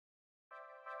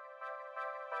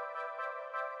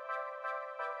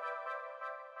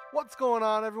What's going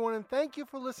on, everyone, and thank you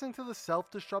for listening to the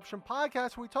Self-Disruption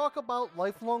Podcast, where we talk about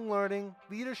lifelong learning,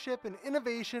 leadership, and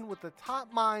innovation with the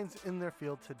top minds in their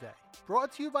field today.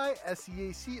 Brought to you by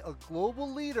SEAC, a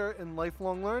global leader in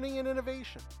lifelong learning and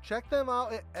innovation. Check them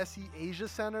out at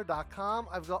seasiacenter.com.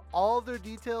 I've got all of their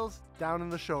details down in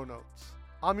the show notes.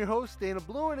 I'm your host, Dana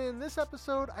Blue, and in this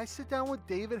episode, I sit down with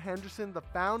David Henderson, the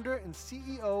founder and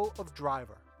CEO of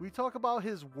Driver. We talk about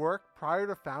his work prior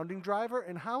to founding Driver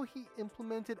and how he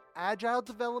implemented agile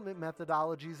development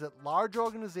methodologies at large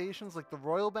organizations like the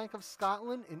Royal Bank of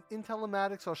Scotland and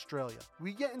Intellematics Australia.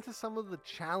 We get into some of the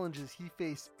challenges he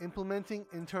faced implementing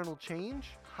internal change,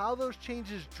 how those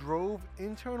changes drove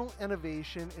internal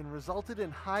innovation and resulted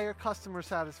in higher customer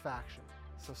satisfaction.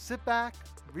 So sit back,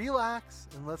 relax,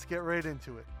 and let's get right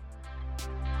into it.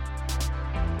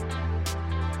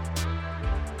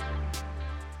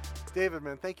 David,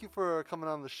 man, thank you for coming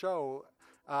on the show.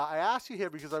 I asked you here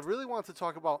because I really want to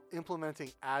talk about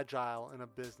implementing agile in a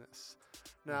business.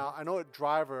 Now, I know at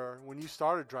Driver, when you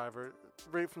started Driver,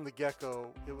 right from the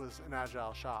get-go, it was an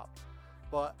agile shop.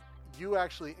 But you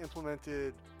actually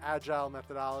implemented agile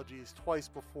methodologies twice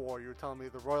before. You were telling me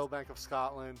the Royal Bank of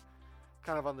Scotland,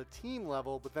 kind of on the team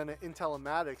level, but then at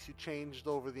Intellematics, you changed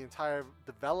over the entire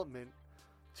development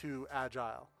to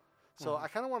agile. So I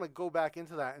kind of want to go back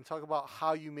into that and talk about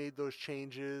how you made those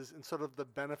changes and sort of the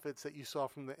benefits that you saw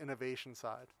from the innovation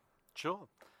side. Sure.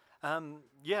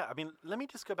 Yeah, I mean, let me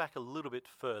just go back a little bit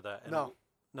further. And No?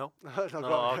 No, Go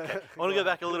okay. I want to go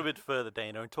back a little bit further,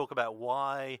 Dana, and talk about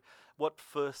what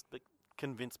first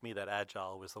convinced me that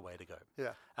agile was the way to go.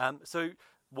 Yeah. So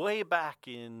way back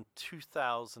in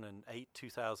 2008,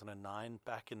 2009,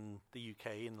 back in the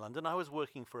UK, in London, I was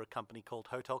working for a company called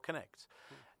Hotel Connect.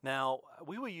 Now,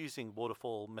 we were using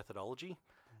waterfall methodology.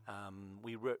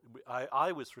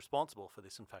 I was responsible for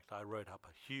this. In fact, I wrote up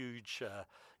a huge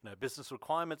business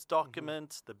requirements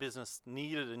document. The business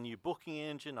needed a new booking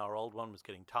engine. Our old one was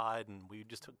getting tired, and we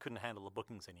just couldn't handle the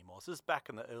bookings anymore. So this is back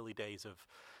in the early days of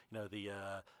the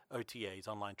OTAs,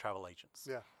 online travel agents.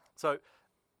 Yeah. So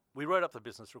we wrote up the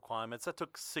business requirements. That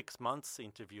took 6 months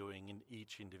interviewing in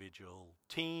each individual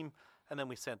team, and then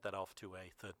we sent that off to a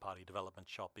third-party development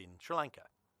shop in Sri Lanka.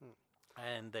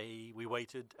 And we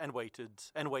waited and waited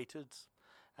and waited,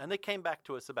 and they came back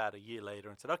to us about a year later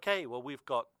and said, "Okay, well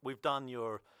we've done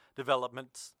your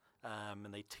development,"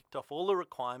 and they ticked off all the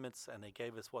requirements, and they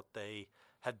gave us what they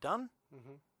had done.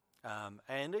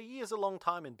 And a year's a long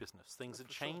time in business. Things had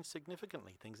changed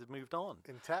significantly. Things had moved on.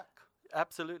 In tech?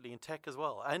 Absolutely, in tech as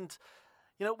well. And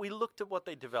we looked at what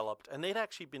they developed, and they'd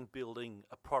actually been building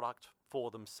a product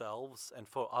for themselves and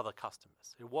for other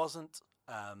customers. It wasn't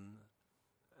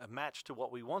a match to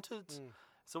what we wanted.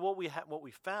 So what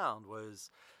we found was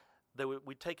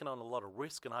we'd taken on a lot of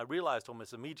risk, and I realized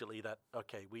almost immediately that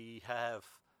we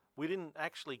didn't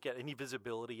actually get any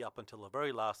visibility up until the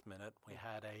very last minute. We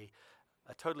had a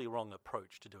totally wrong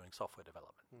approach to doing software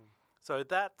development. So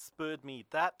that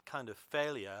kind of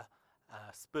failure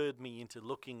spurred me into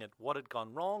looking at what had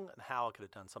gone wrong and how I could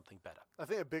have done something better. I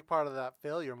think a big part of that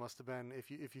failure must have been, if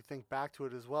you think back to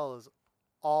it as well, is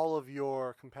all of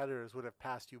your competitors would have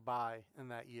passed you by in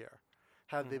that year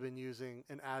had they been using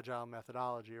an agile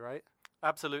methodology, right?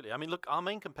 Absolutely. I mean, look, our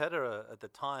main competitor at the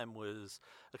time was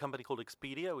a company called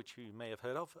Expedia, which you may have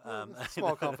heard of.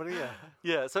 Small company, yeah.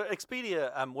 Yeah, so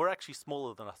Expedia were actually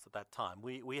smaller than us at that time.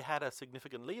 We had a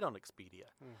significant lead on Expedia.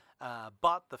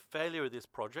 But the failure of this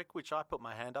project, which I put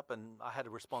my hand up and I had a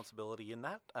responsibility in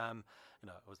that, it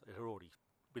had already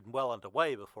been well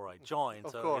underway before I joined.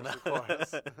 Of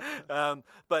course.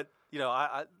 But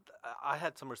I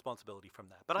had some responsibility from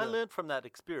that. But I learned from that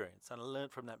experience, and I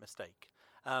learned from that mistake.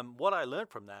 What I learned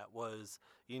from that was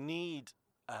you need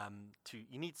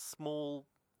small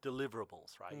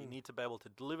deliverables, right? You need to be able to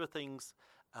deliver things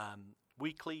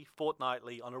weekly,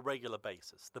 fortnightly, on a regular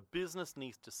basis. The business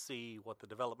needs to see what the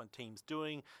development team's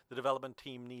doing. The development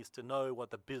team needs to know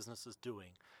what the business is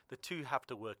doing. The two have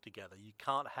to work together. You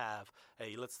can't have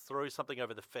let's throw something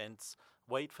over the fence,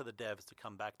 wait for the devs to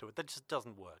come back to it. That just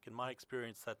doesn't work. In my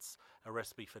experience, that's a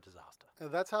recipe for disaster.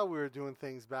 And that's how we were doing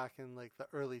things back in like the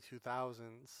early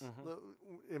 2000s.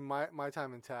 In my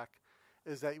time in tech,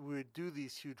 is that we would do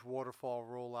these huge waterfall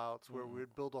rollouts where we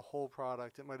would build a whole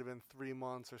product. It might have been 3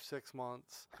 months or 6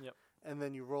 months. Yep. And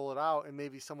then you roll it out, and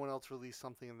maybe someone else released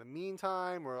something in the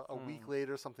meantime, or a week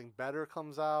later something better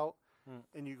comes out.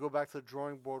 And you go back to the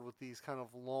drawing board with these kind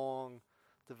of long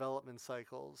development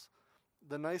cycles.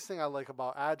 The nice thing I like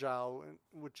about Agile,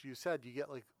 which you said, you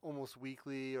get like almost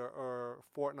weekly or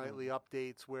fortnightly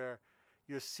updates where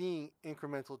you're seeing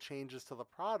incremental changes to the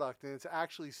product, and it's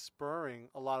actually spurring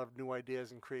a lot of new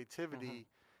ideas and creativity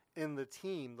in the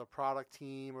team, the product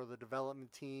team or the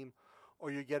development team,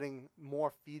 or you're getting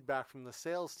more feedback from the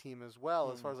sales team as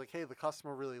well, as far as like, hey, the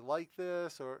customer really liked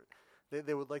this, or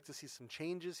they would like to see some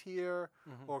changes here,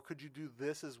 or could you do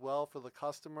this as well for the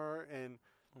customer? And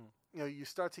you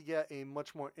start to get a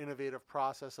much more innovative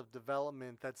process of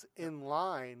development that's in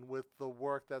line with the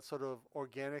work that sort of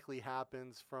organically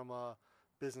happens from a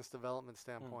business development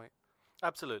standpoint.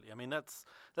 Absolutely. I mean,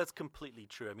 that's completely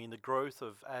true. I mean, the growth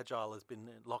of Agile has been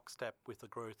in lockstep with the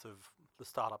growth of the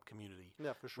startup community.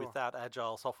 Yeah, for sure. Without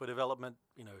Agile software development,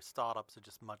 startups are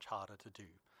just much harder to do.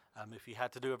 If you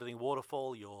had to do everything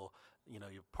waterfall, your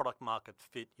product market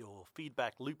fit, your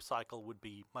feedback loop cycle would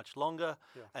be much longer,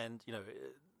 and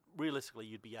realistically,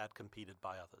 you'd be out-competed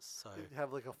by others. So you'd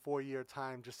have like a 4-year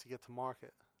time just to get to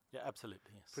market. Yeah,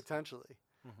 absolutely. Yes. Potentially.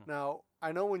 Now,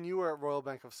 I know when you were at Royal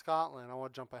Bank of Scotland, I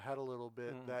want to jump ahead a little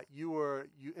bit, that you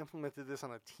implemented this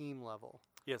on a team level.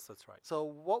 Yes, that's right. So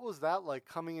what was that like,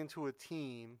 coming into a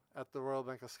team at the Royal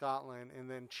Bank of Scotland and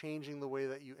then changing the way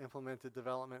that you implemented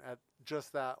development at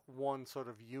just that one sort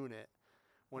of unit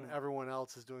when everyone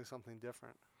else is doing something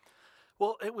different?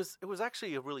 Well, it was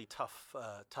actually a really tough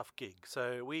gig.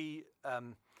 So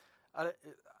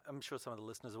I'm sure some of the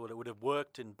listeners would have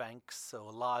worked in banks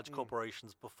or large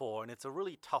corporations before, and it's a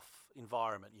really tough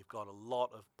environment. You've got a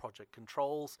lot of project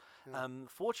controls.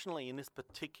 Fortunately, in this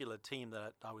particular team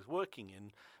that I was working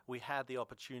in, we had the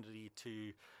opportunity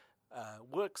to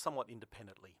work somewhat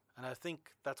independently. And I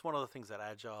think that's one of the things that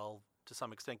Agile, to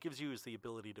some extent, gives you, is the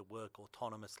ability to work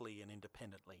autonomously and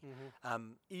independently.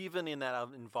 Even in that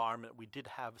environment, we did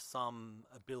have some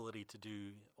ability to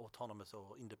do autonomous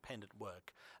or independent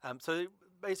work. So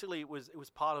basically, it was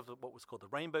part of what was called the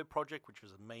Rainbow Project, which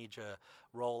was a major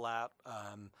rollout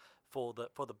for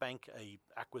the bank, a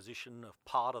acquisition of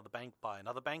part of the bank by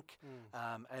another bank,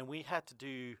 and we had to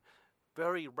do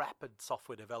very rapid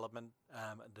software development.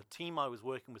 The team I was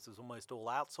working with was almost all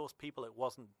outsourced people. It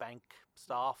wasn't bank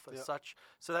staff as such.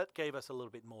 So that gave us a little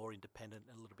bit more independent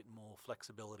and a little bit more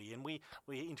flexibility. And we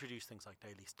introduced things like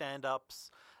daily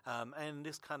stand-ups, and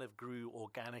this kind of grew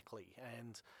organically.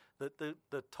 And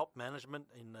the top management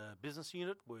in the business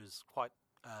unit was quite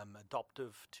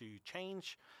adoptive to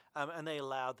change, and they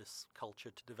allowed this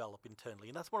culture to develop internally.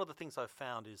 And that's one of the things I've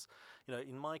found is,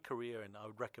 in my career, and I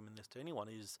would recommend this to anyone,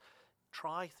 is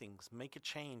try things, make a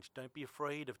change. Don't be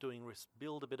afraid of doing risk.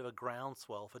 Build a bit of a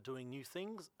groundswell for doing new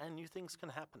things, and new things can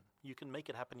happen. You can make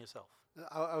it happen yourself.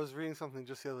 I was reading something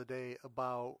just the other day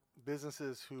about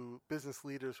business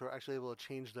leaders who are actually able to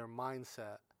change their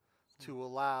mindset to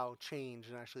allow change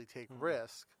and actually take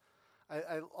risk.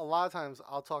 A lot of times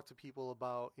I'll talk to people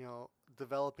about,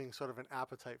 developing sort of an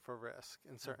appetite for risk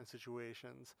in certain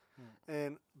situations.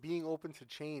 And being open to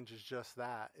change is just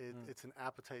that. It's an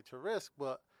appetite to risk,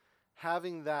 but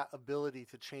having that ability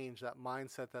to change, that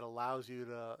mindset that allows you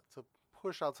to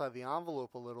push outside the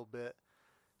envelope a little bit,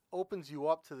 opens you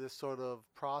up to this sort of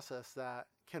process that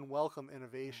can welcome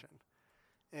innovation.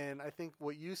 And I think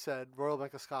what you said, Royal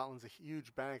Bank of Scotland's a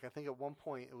huge bank. I think at one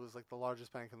point it was like the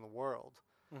largest bank in the world.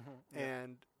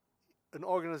 And an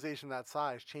organization that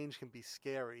size, change can be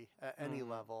scary at any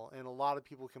level, and a lot of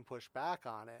people can push back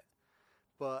on it.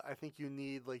 But I think you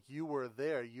need, like you were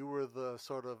there, you were the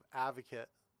sort of advocate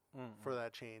for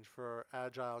that change, for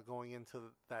Agile going into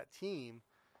that team,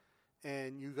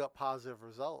 and you got positive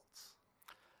results.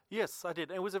 Yes, I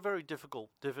did. It was a very difficult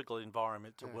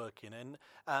environment to work in,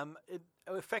 and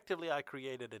effectively I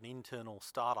created an internal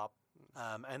startup,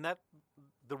 and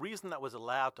the reason that was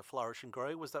allowed to flourish and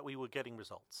grow was that we were getting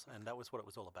results, and that was what it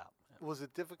was all about. Was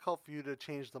it difficult for you to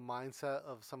change the mindset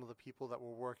of some of the people that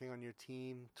were working on your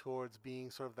team towards being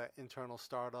sort of that internal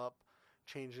startup,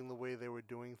 changing the way they were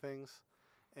doing things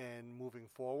and moving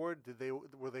forward?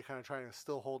 Were they kind of trying to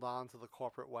still hold on to the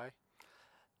corporate way?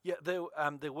 Yeah,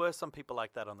 there were some people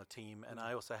like that on the team, and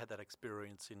I also had that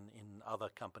experience in other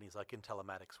companies like in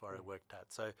telematics where I worked at.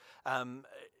 So,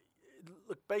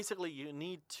 look, basically you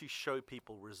need to show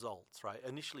people results, right?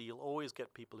 Initially, you'll always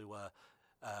get people who are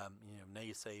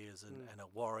naysayers and are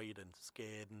worried and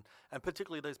scared, and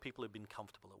particularly those people who've been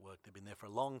comfortable at work. They've been there for a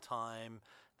long time.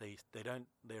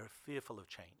 They're fearful of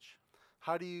change.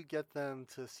 How do you get them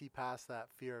to see past that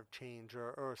fear of change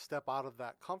or step out of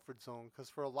that comfort zone?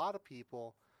 Because for a lot of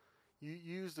people, you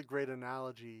used a great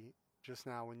analogy just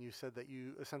now when you said that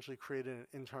you essentially created an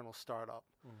internal startup,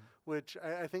 which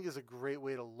I think is a great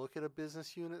way to look at a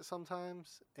business unit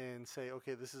sometimes and say,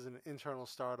 okay, this is an internal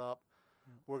startup.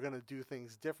 We're going to do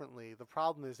things differently. The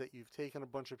problem is that you've taken a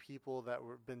bunch of people that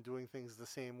have been doing things the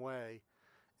same way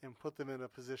and put them in a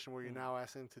position where you're now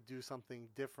asking them to do something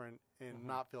different and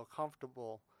not feel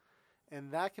comfortable.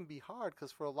 And that can be hard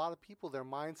because for a lot of people, their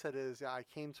mindset is, I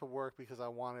came to work because I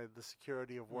wanted the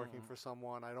security of working for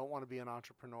someone. I don't want to be an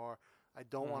entrepreneur. I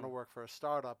don't want to work for a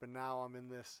startup. And now I'm in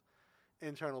this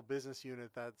internal business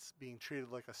unit that's being treated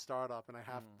like a startup, and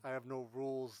I have no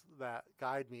rules that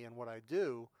guide me in what I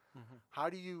do. How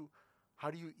do you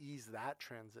ease that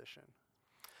transition?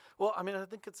 Well, I mean, I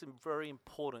think it's very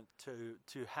important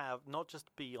to have not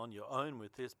just be on your own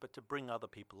with this, but to bring other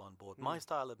people on board. My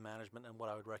style of management and what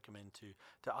I would recommend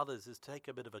to others is take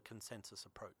a bit of a consensus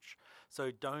approach.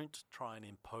 So don't try and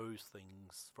impose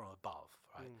things from above,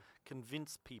 right?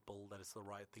 Convince people that it's the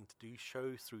right thing to do,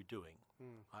 show through doing.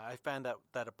 I found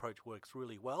that approach works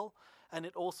really well, and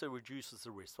it also reduces the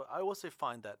risk. But I also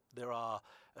find that there are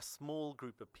a small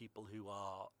group of people who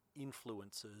are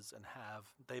influencers and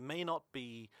they may not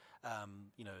be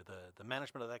the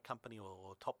management of that company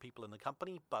or top people in the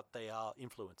company, but they are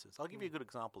influencers. I'll give you a good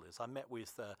example of this. I met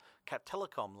with Cat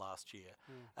Telecom last year,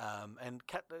 and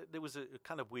Cat, there was a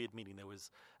kind of weird meeting. There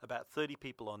was about 30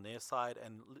 people on their side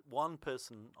and one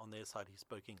person on their side who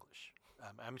spoke English.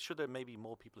 I'm sure there may be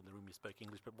more people in the room who spoke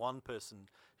English, but one person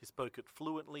who spoke it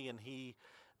fluently, and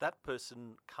that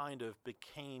person kind of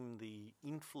became the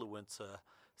influencer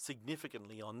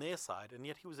significantly on their side, and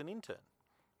yet he was an intern.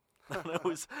 And it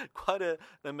was quite an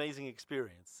amazing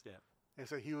experience, yeah. And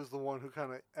so he was the one who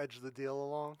kind of edged the deal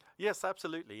along? Yes,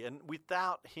 absolutely. And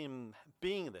without him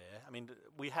being there, I mean,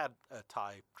 we had a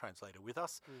Thai translator with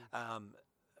us,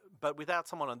 but without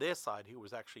someone on their side who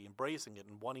was actually embracing it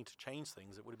and wanting to change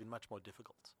things, it would have been much more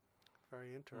difficult.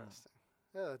 Very interesting.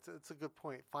 Yeah, it's a good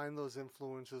point. Find those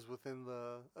influences within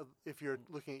if you're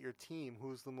looking at your team,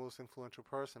 who's the most influential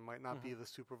person. Might not be the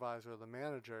supervisor or the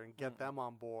manager, and get them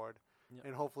on board. Yep.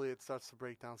 And hopefully it starts to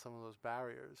break down some of those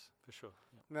barriers. For sure.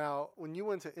 Yep. Now, when you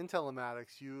went to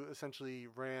Intellematics, you essentially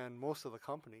ran most of the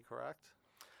company, correct?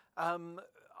 I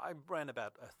ran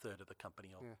about a third of the company,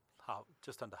 or half,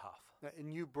 just under half.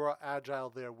 And you brought Agile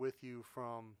there with you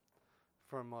from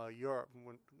Europe,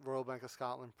 Royal Bank of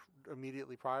Scotland,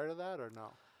 immediately prior to that, or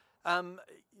no?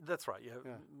 That's right.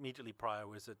 Yeah. Immediately prior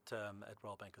was at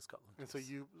Royal Bank of Scotland. And so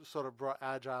you sort of brought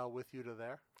Agile with you to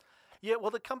there? Yeah,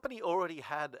 well, the company already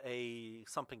had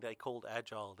something they called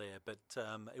Agile there, but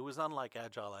it was unlike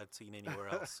Agile I'd seen anywhere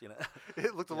else.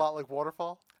 It looked a lot like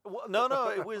Waterfall. Well, no,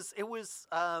 it was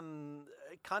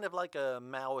kind of like a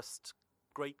Maoist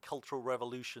Great Cultural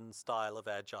Revolution style of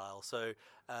Agile. So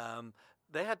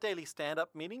they had daily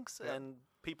stand-up meetings, and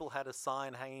people had a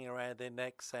sign hanging around their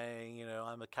neck saying,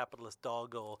 I'm a capitalist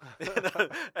dog, or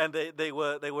and they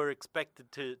were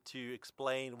expected to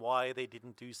explain why they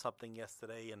didn't do something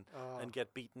yesterday and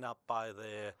get beaten up by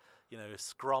their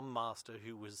scrum master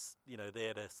who was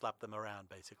there to slap them around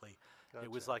basically. Gotcha.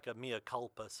 It was like a mea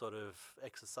culpa sort of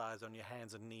exercise on your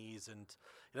hands and knees, and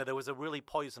there was a really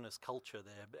poisonous culture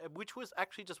there, which was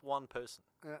actually just one person.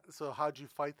 So how'd you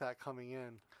fight that coming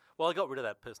in? Well, I got rid of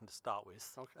that person to start with.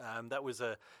 Okay. That was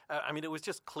it was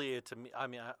just clear to me. I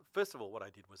mean, first of all, what I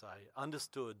did was I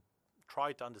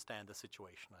tried to understand the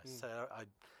situation. I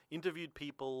interviewed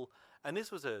people, and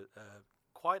this was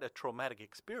quite a traumatic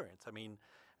experience. I mean,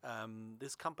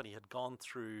 this company had gone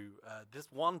through, this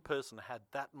one person had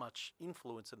that much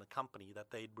influence in the company that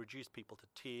they'd reduced people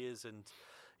to tears, and,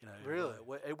 really?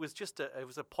 It was just it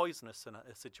was a poisonous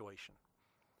situation.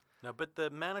 No, but the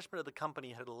management of the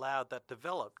company had allowed that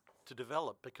to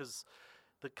develop because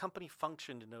the company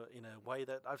functioned in a way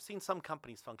that I've seen some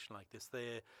companies function like this.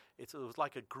 It was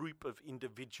like a group of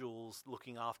individuals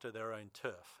looking after their own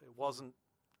turf. It wasn't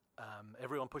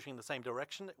everyone pushing in the same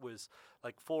direction. It was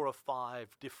like 4 or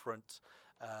 5 different,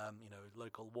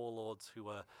 local warlords who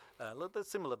were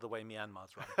similar to the way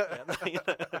Myanmar's run.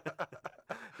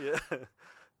 Yeah.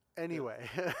 Anyway.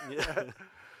 Yeah.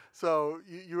 So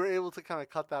you were able to kind of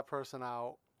cut that person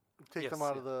out, take Yes, them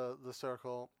out of the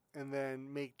circle, and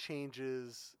then make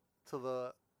changes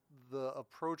to the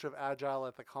approach of Agile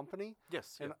at the company.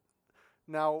 Yes. And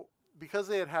now, because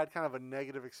they had kind of a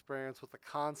negative experience with the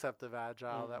concept of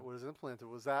Agile that was implemented,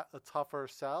 was that a tougher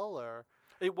sell, or?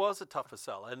 It was a tougher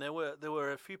sell, and there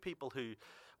were a few people who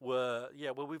were,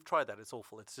 we've tried that. It's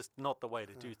awful. It's just not the way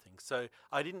to do things. So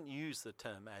I didn't use the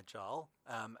term Agile,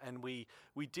 and we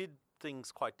did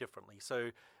things quite differently. So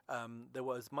there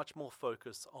was much more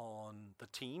focus on the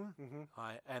team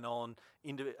and on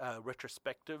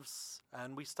retrospectives,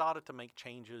 and we started to make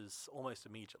changes almost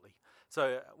immediately.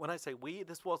 So when I say we,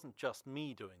 this wasn't just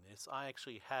me doing this. I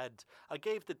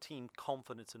gave the team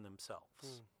confidence in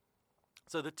themselves.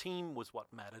 So the team was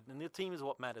what mattered, and the team is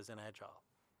what matters in Agile.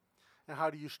 And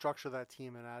how do you structure that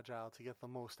team in Agile to get the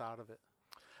most out of it?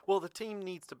 Well, the team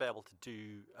needs to be able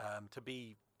to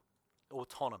be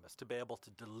autonomous, to be able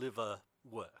to deliver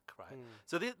work, right?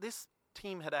 So this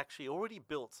team had actually already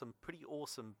built some pretty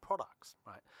awesome products,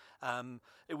 right?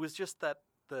 It was just that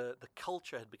the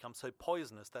culture had become so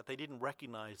poisonous that they didn't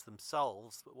recognize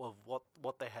themselves of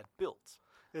what they had built.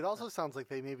 It also sounds like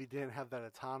they maybe didn't have that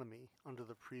autonomy under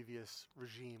the previous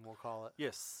regime, we'll call it.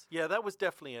 Yes. Yeah, that was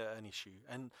definitely an issue.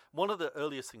 And one of the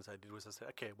earliest things I did was I said,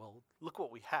 okay, well, look what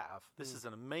we have. This is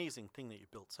an amazing thing that you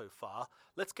built so far.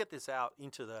 Let's get this out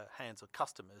into the hands of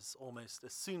customers almost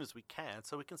as soon as we can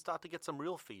so we can start to get some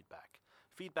real feedback.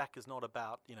 Feedback is not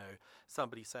about,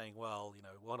 somebody saying, well,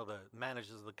 one of the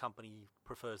managers of the company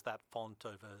prefers that font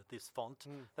over this font.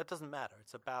 That doesn't matter.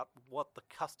 It's about what the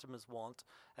customers want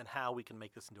and how we can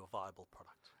make this into a viable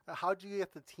product. How do you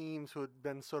get the teams who had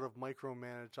been sort of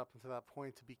micromanaged up until that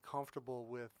point to be comfortable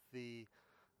with the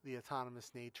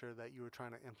autonomous nature that you were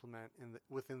trying to implement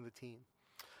within the team?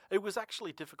 It was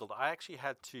actually difficult. I actually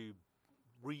had to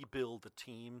rebuild the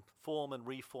team, form and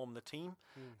reform the team.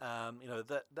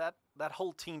 That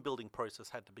whole team building process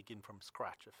had to begin from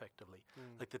scratch, effectively.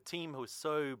 Like the team was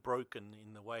so broken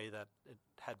in the way that it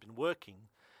had been working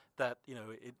that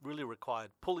it really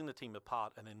required pulling the team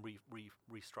apart and then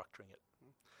restructuring it.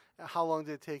 How long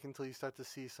did it take until you start to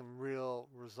see some real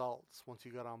results once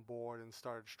you got on board and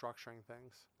started structuring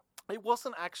things? It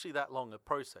wasn't actually that long a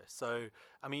process. So,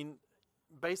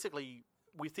 basically,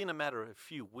 within a matter of a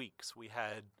few weeks, we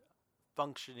had a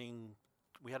functioning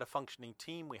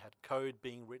team, we had code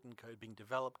being written, code being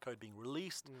developed, code being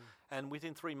released, and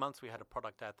within 3 months we had a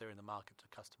product out there in the market to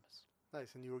customers.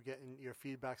 Nice, and you were getting your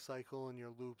feedback cycle and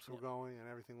your loops were going and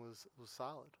everything was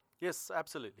solid. Yes,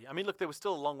 absolutely. Look, there was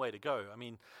still a long way to go.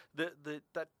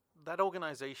 That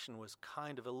organization was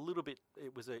kind of a little bit,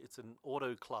 it's an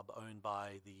auto club owned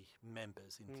by the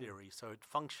members in theory, so it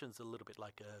functions a little bit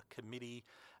like a committee.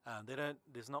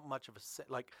 There's not much of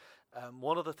a,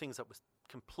 one of the things that was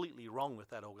completely wrong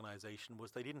with that organization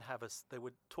was they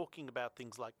were talking about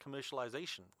things like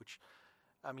commercialization, which,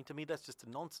 to me, that's just a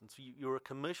nonsense. You're a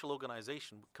commercial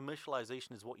organization.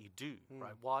 Commercialization is what you do,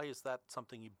 right? Why is that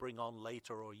something you bring on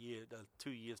later or 2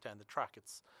 years down the track?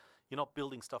 You're not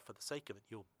building stuff for the sake of it.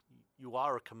 You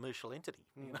are a commercial entity.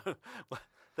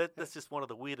 That's just one of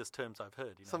the weirdest terms I've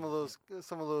heard. Some of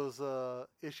those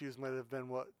issues might have been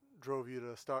what drove you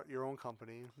to start your own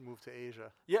company, move to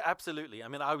Asia. Yeah, absolutely.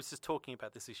 I was just talking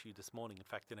about this issue this morning. In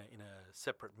fact, in a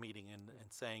separate meeting, and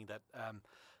saying that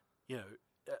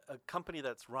a company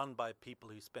that's run by people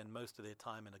who spend most of their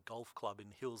time in a golf club in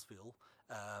Hillsville,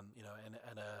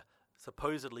 and are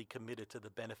supposedly committed to the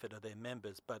benefit of their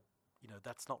members, but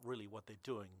that's not really what they're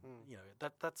doing.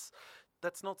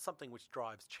 That's not something which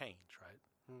drives change, right?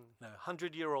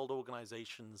 100-year-old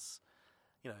organizations,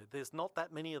 there's not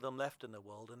that many of them left in the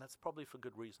world, and that's probably for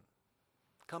good reason.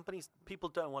 People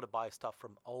don't want to buy stuff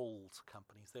from old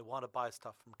companies. They want to buy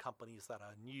stuff from companies that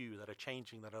are new, that are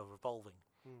changing, that are evolving.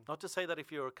 Not to say that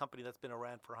if you're a company that's been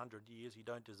around for 100 years, you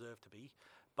don't deserve to be,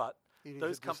 but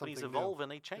those companies evolve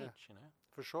and they change,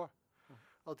 For sure.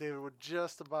 Well, David, we're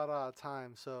just about out of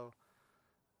time, so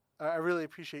I really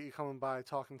appreciate you coming by,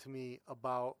 talking to me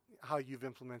about how you've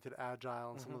implemented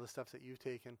Agile and some of the steps that you've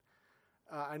taken.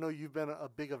 I know you've been a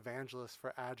big evangelist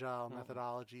for Agile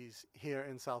methodologies here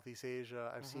in Southeast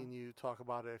Asia. I've seen you talk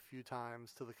about it a few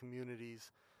times to the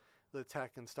communities, the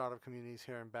tech and startup communities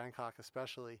here in Bangkok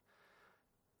especially.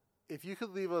 If you could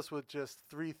leave us with just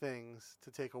 3 things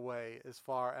to take away as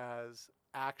far as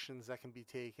actions that can be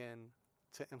taken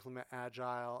to implement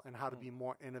Agile and how to be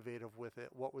more innovative with it,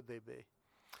 what would they be?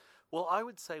 Well, I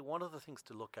would say one of the things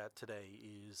to look at today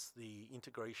is the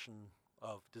integration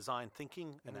of design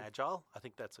thinking and Agile. I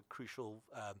think that's a crucial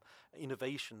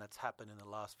innovation that's happened in the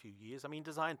last few years.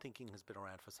 Design thinking has been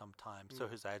around for some time, so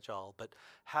has Agile, but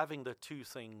having the two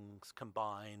things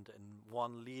combined and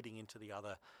one leading into the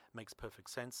other makes perfect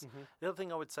sense. The other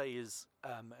thing I would say is,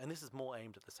 and this is more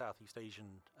aimed at the Southeast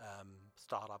Asian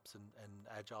startups and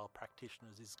Agile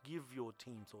practitioners, is give your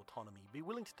teams autonomy. Be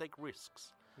willing to take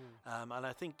risks. And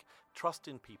I think trust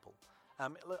in people.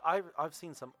 I've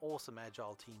seen some awesome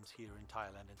Agile teams here in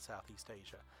Thailand and Southeast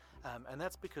Asia, and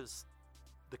that's because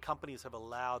the companies have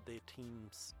allowed their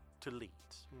teams to lead.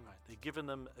 Right? They've given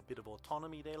them a bit of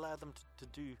autonomy. They allow them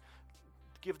to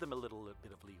give them a little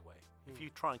bit of leeway. If you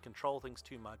try and control things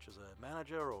too much as a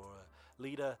manager or a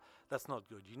leader, that's not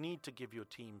good. You need to give your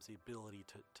teams the ability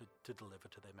to deliver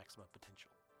to their maximum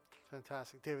potential.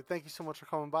 Fantastic. David, thank you so much for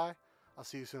coming by. I'll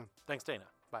see you soon. Thanks, Dana.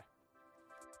 Bye.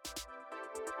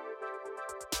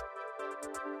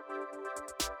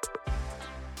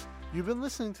 You've been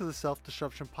listening to the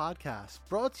Self-Disruption Podcast,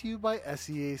 brought to you by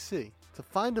SEAC. To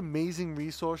find amazing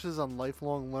resources on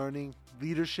lifelong learning,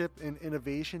 leadership, and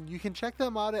innovation, you can check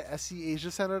them out at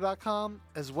scasiacenter.com,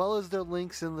 as well as their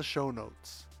links in the show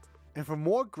notes. And for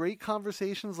more great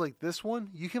conversations like this one,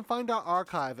 you can find our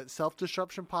archive at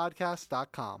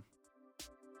selfdisruptionpodcast.com.